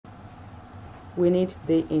we need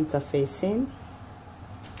the interfacing,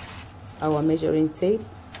 our measuring tape,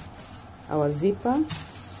 our zipper,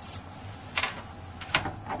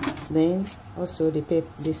 then also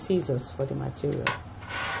the scissors for the material.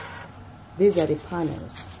 These are the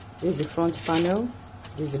panels. This is the front panel,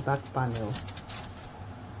 this is the back panel.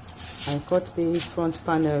 I cut the front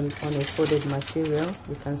panel on a folded material.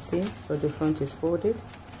 You can see that the front is folded,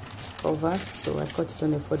 it's covered, so I cut it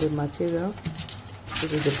on a folded material.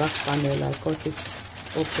 This is the back panel. I cut it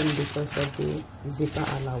open because of the zipper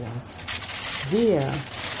allowance. Here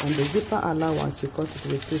on the zipper allowance, you cut it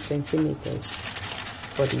with 2 centimeters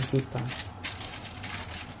for the zipper.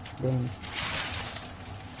 Then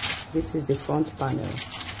this is the front panel.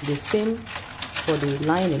 The same for the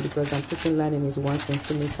lining, because I'm putting lining is 1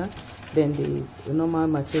 centimeter. Then the normal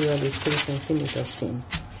material is 3 centimeters seam.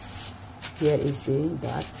 Here is the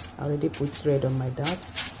dart. I already put thread on my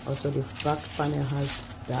dart. Also the back panel has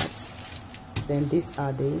dart. Then these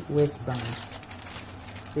are the waistband.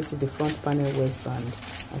 This is the front panel waistband.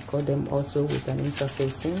 I cut them also with an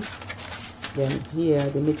interfacing. Then here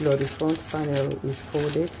the middle of the front panel is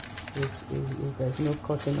folded. There's no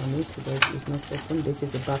cutting on it. It's not open. This is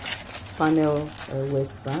the back panel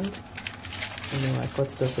waistband. I cut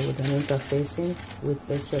it also with an interfacing with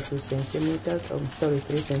extra 2 centimeters. 3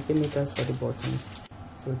 centimeters for the buttons.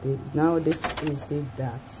 So now this is the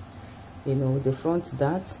dart. The front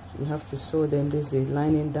dart, you have to sew them. This is the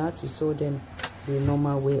lining dart. You sew them the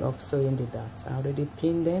normal way of sewing the dart. I already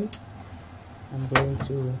pinned them. I'm going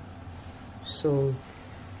to sew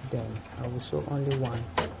them. I will sew only one.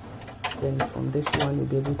 Then from this one you'll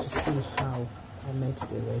be able to see how I made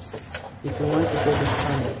the rest. If you want to get this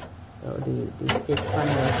panel, the skate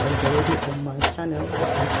panel is already on my channel. You can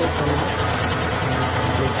check on it and you can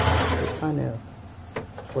get the panel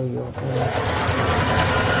for your own.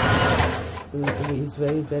 It's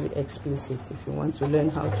very explicit. If you want to learn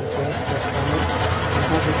how to draw skate panel, you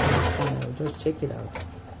have it on the channel. Just check it out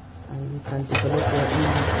and you can develop your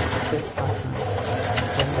own skate pattern.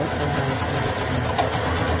 And that's how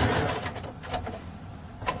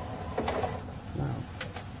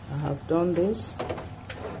I have done this.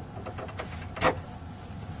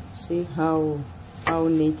 See how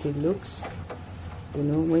neat it looks.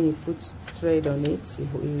 When you put thread on it,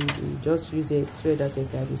 you just use a thread as a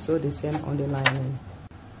guide. You sew the same on the lining.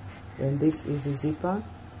 Then this is the zipper.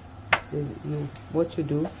 What you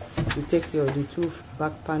do, you take the 2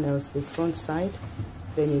 back panels, the front side,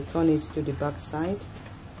 then you turn it to the back side.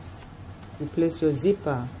 You place your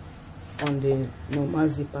zipper on the normal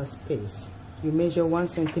zipper space. You measure 1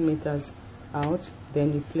 centimeter out,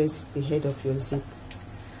 then you place the head of your zip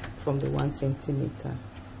from the 1 centimeter,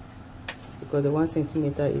 because the 1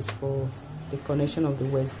 centimeter is for the connection of the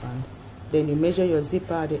waistband. Then you measure your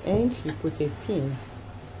zipper at the end. You put a pin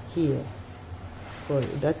here.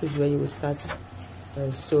 That is where you will start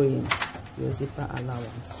sewing your zipper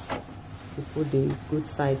allowance. You put the good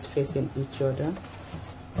sides facing each other.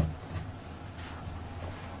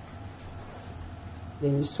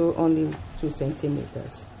 Then you sew only 2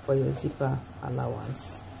 centimeters for your zipper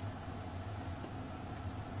allowance.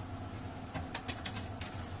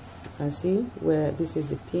 You can see where this is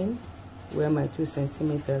the pin, where my 2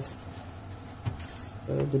 centimeters,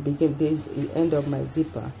 the end of my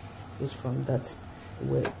zipper is from that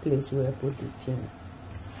place where I put the pin.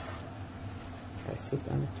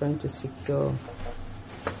 I'm trying to secure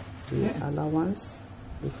the allowance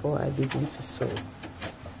before I begin to sew.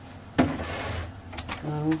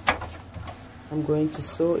 Now I'm going to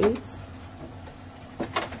sew it.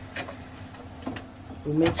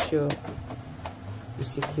 You make sure you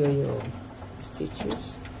secure your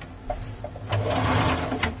stitches.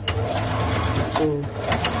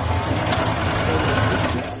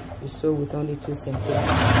 You sew with only 2 centimeters.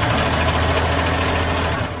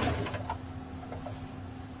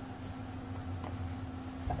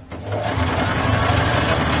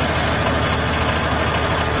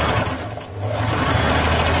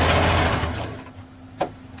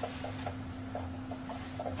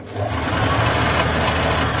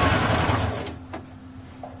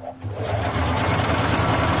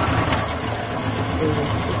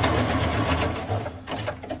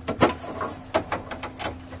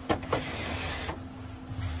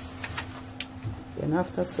 Then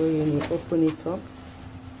after sewing, you open it up.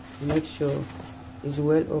 Make sure it's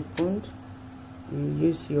well opened.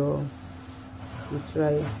 You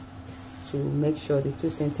try to make sure the 2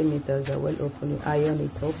 centimeters are well open. You iron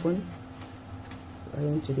it open.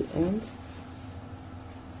 Iron to the end.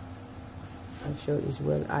 Make sure it's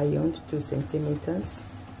well ironed, 2 centimeters.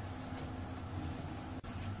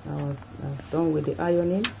 Now I are done with the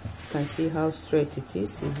ironing, you can see how straight it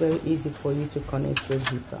is. It's very easy for you to connect your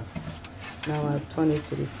zipper. Now I've turned it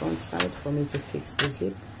to the front side for me to fix the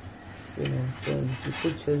zip. Then you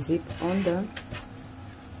put your zip under,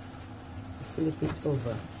 flip it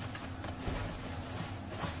over.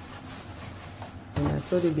 And I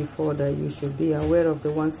told you before that you should be aware of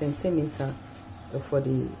the 1 centimeter for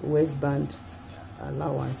the waistband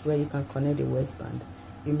allowance, where you can connect the waistband.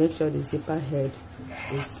 You make sure the zipper head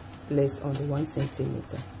is placed on the 1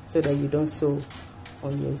 centimeter so that you don't sew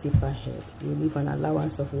on your zipper head. You leave an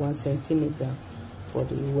allowance of 1 centimeter for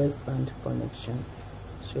the waistband connection.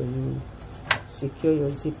 So you secure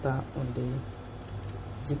your zipper on the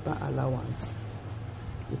zipper allowance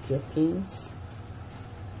with your pins.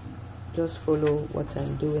 Just follow what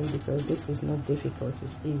I'm doing, because this is not difficult.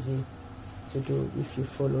 It's easy to do if you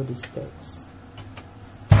follow the steps.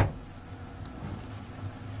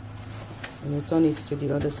 And you turn it to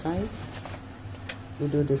the other side, you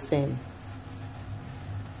do the same.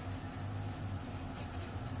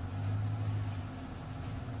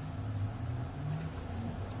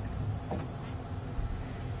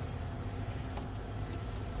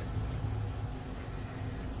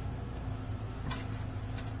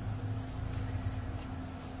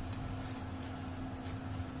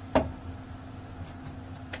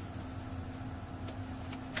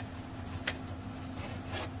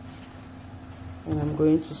 And I'm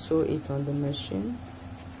going to sew it on the machine.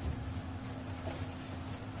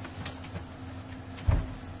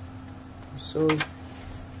 So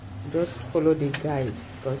just follow the guide,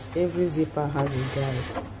 because every zipper has a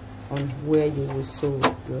guide on where you will sew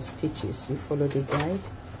your stitches. You follow the guide.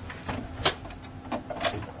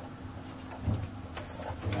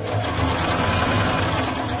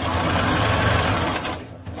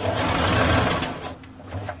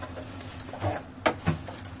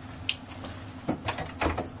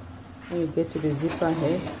 When you get to the zipper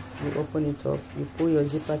head, you open it up, you pull your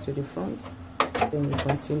zipper to the front, then you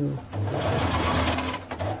continue.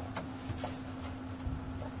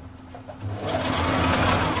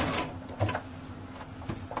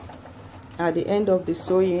 At the end of the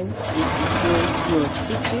sewing, you secure your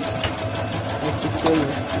stitches.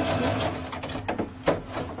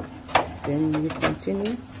 Then you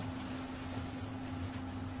continue.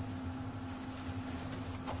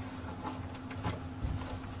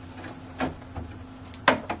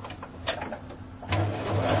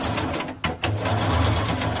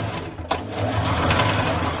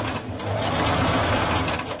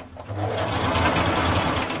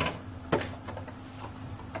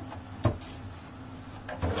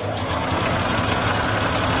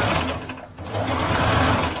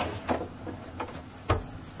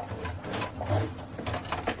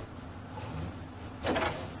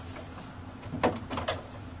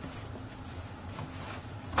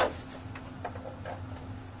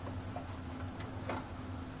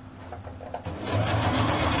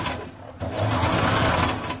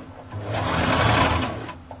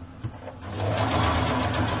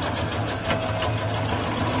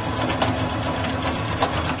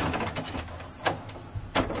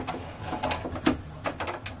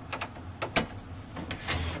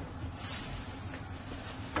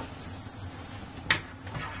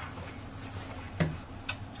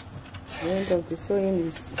 At the end of the sewing,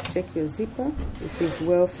 you check your zipper if it's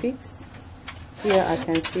well fixed. Here I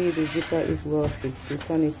can see the zipper is well fixed. You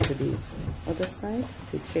turn it to the other side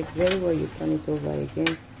to check very well. You turn it over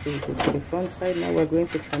again to the front side. Now we're going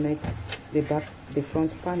to connect the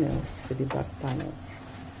front panel to the back panel.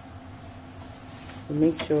 To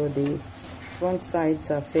make sure the front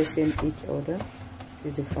sides are facing each other.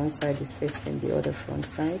 If the front side is facing the other front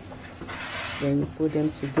side, then you put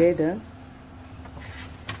them together.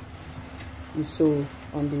 You sew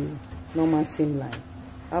on the normal seam line.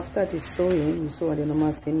 After the sewing, you sew on the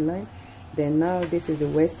normal seam line. Then now this is the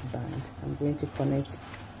waistband. I'm going to connect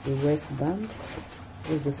the waistband.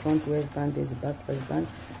 This is the front waistband, this is the back waistband.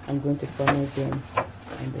 I'm going to connect them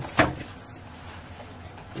on the sides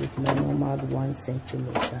with my normal 1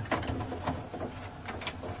 centimeter.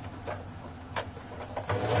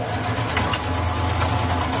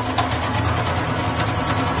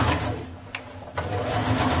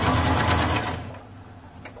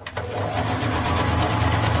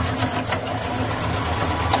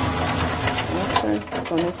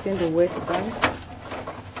 Connecting the waistband,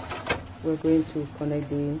 we're going to connect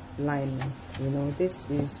the lining. You know, this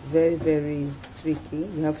is very, very tricky.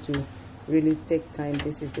 You have to really take time.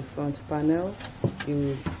 This is the front panel,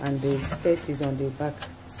 and the skirt is on the back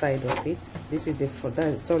side of it. This is the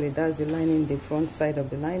that's the lining, the front side of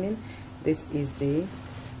the lining. This is the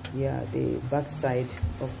back side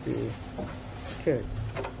of the skirt.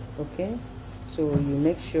 Okay, so you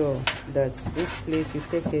make sure that this place you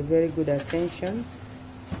take a very good attention.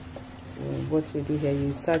 What we do here,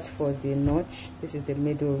 you search for the notch. This is the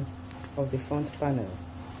middle of the front panel.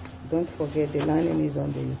 Don't forget the lining is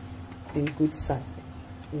on the good side,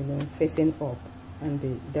 you know, facing up,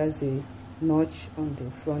 and that's the notch on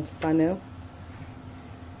the front panel.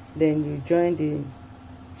 Then you join the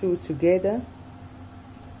two together.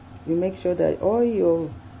 You make sure that all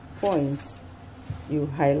your points, you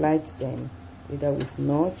highlight them either with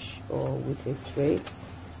notch or with a thread.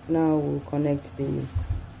 Now we'll connect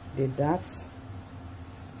the darts,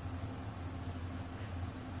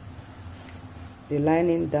 the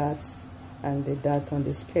lining darts and the darts on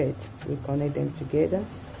the skirt. We connect them together.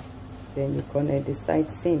 Then you connect the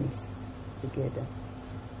side seams together.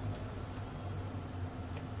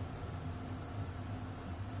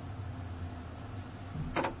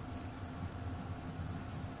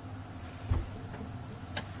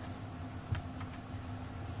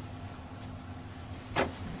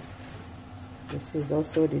 This is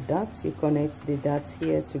also the darts. You connect the darts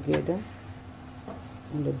here together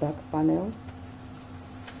on the back panel.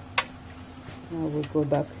 Now we'll go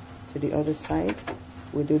back to the other side.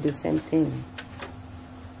 We do the same thing.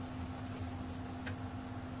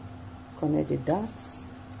 Connect the darts.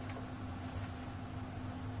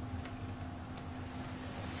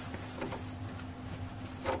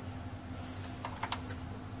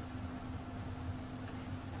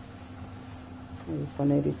 You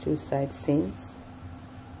connect the two side seams.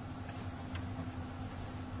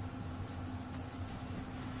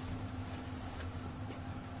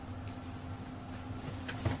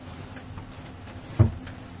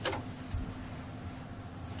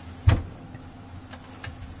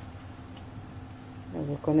 Now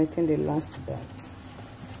we're connecting the last dart.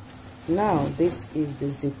 Now this is the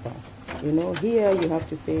zipper. You know, here you have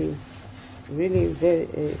to pay really a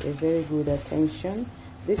very good attention.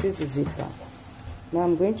 This is the zipper. Now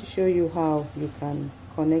I'm going to show you how you can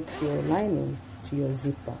connect your lining to your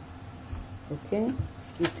zipper. Okay,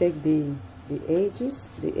 you take the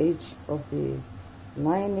edge of the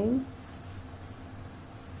lining,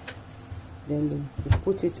 then you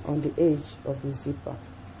put it on the edge of the zipper.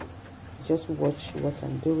 Just watch what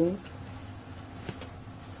I'm doing.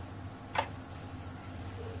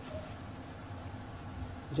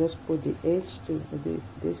 Just put the edge to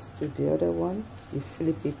this to the other one. You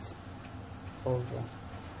flip it over.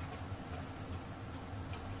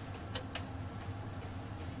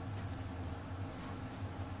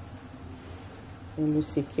 And you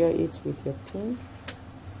secure it with your pin.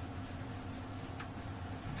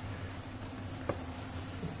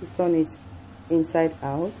 You turn it inside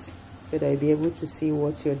out so that you'll be able to see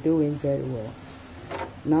what you're doing very well.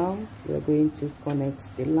 Now we're going to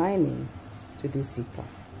connect the lining to the zipper.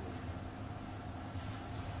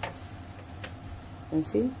 And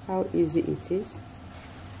see how easy it is.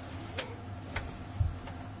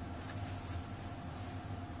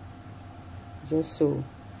 Just sew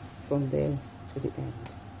from there to the end.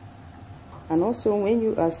 And also when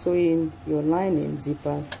you are sewing your lining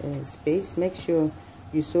zipper space, make sure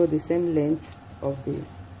you sew the same length of the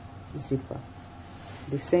zipper.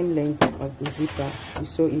 The same length of the zipper, you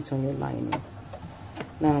sew it on your lining.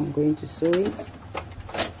 Now I'm going to sew it.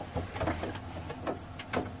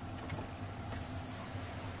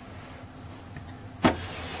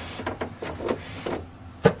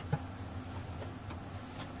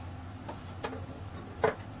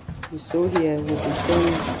 You sew here with the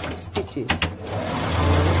same stitches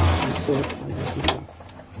you sewed on the zipper.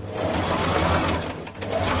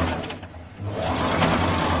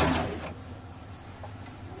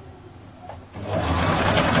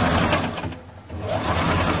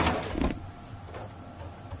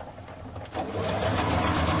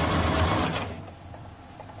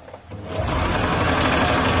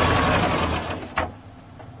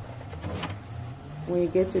 When you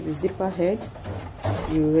get to the zipper head,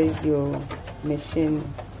 you raise your machine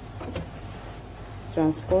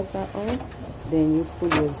transporter on, then you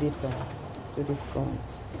pull your zipper to the front.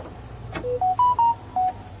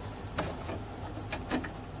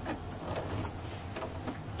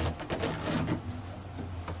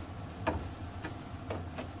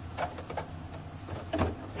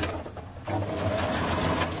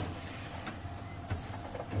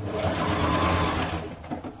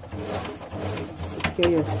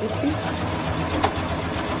 Secure your stitches.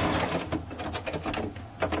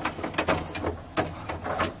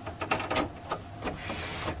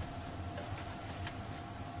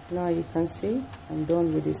 Now you can see I'm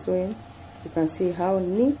done with the sewing. You can see how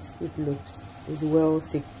neat it looks. It's well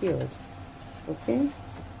secured. Okay,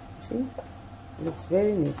 see, it looks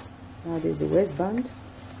very neat. Now there's the waistband.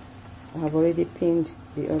 I have already pinned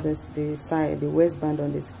the side, the waistband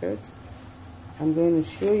on the skirt. I'm going to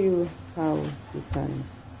show you how you can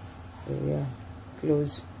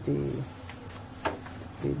close the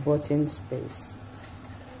button space.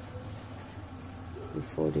 You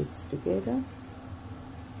fold it together,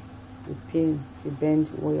 you pin, you bend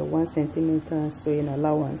your 1 centimeter sewing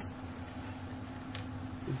allowance,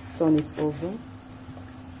 you turn it over,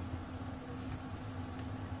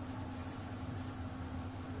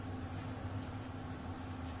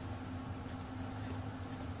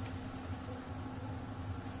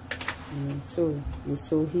 so you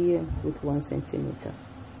sew here with 1 centimeter.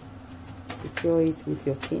 Secure it with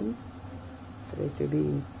your pin so that it will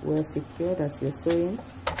be well secured as you're sewing.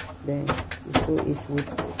 Then you sew it with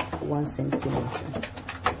 1 centimeter.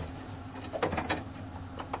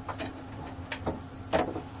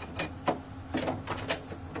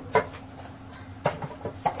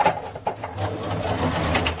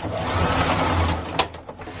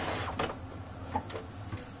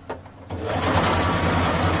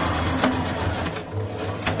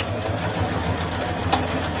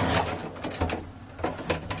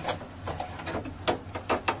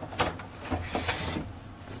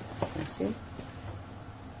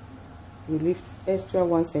 You lift extra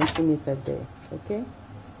 1 centimeter there. Okay,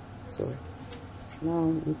 so now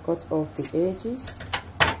you cut off the edges,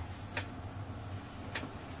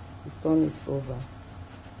 you turn it over,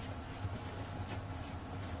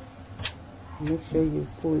 make sure you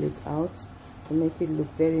pull it out to make it look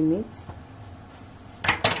very neat.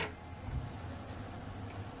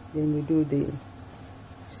 Then you do the,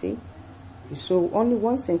 see, you sew only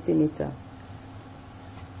 1 centimeter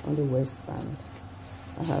on the waistband.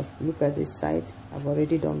 I have, look at this side, I've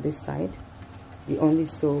already done this side. You only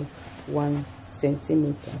sew 1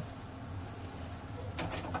 centimeter.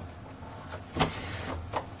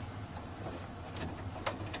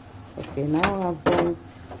 Okay, now I've done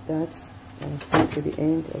that and come to the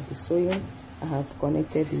end of the sewing. I have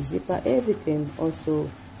connected the zipper, everything.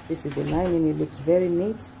 Also, this is the lining, it looks very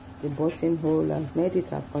neat. The buttonhole, I've made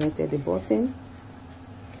it, I've connected the button.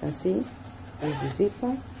 You can see, there's the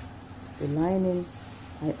zipper, the lining.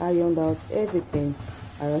 I ironed out everything.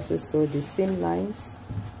 I also sewed the seam lines,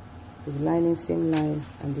 the lining seam line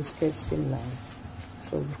and the skirt seam line.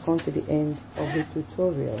 So we've come to the end of the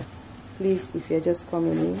tutorial. Please, if you're just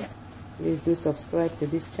coming in, please do subscribe to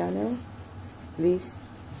this channel. Please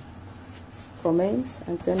comment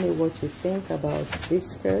and tell me what you think about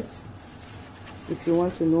this skirt. If you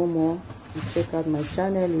want to know more, you check out my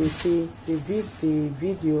channel. You will see the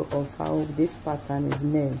video of how this pattern is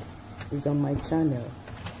made is on my channel.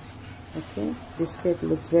 Okay, this skirt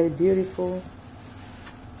looks very beautiful.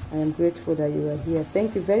 I am grateful that you are here.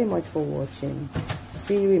 Thank you very much for watching.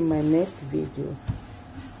 See you in my next video.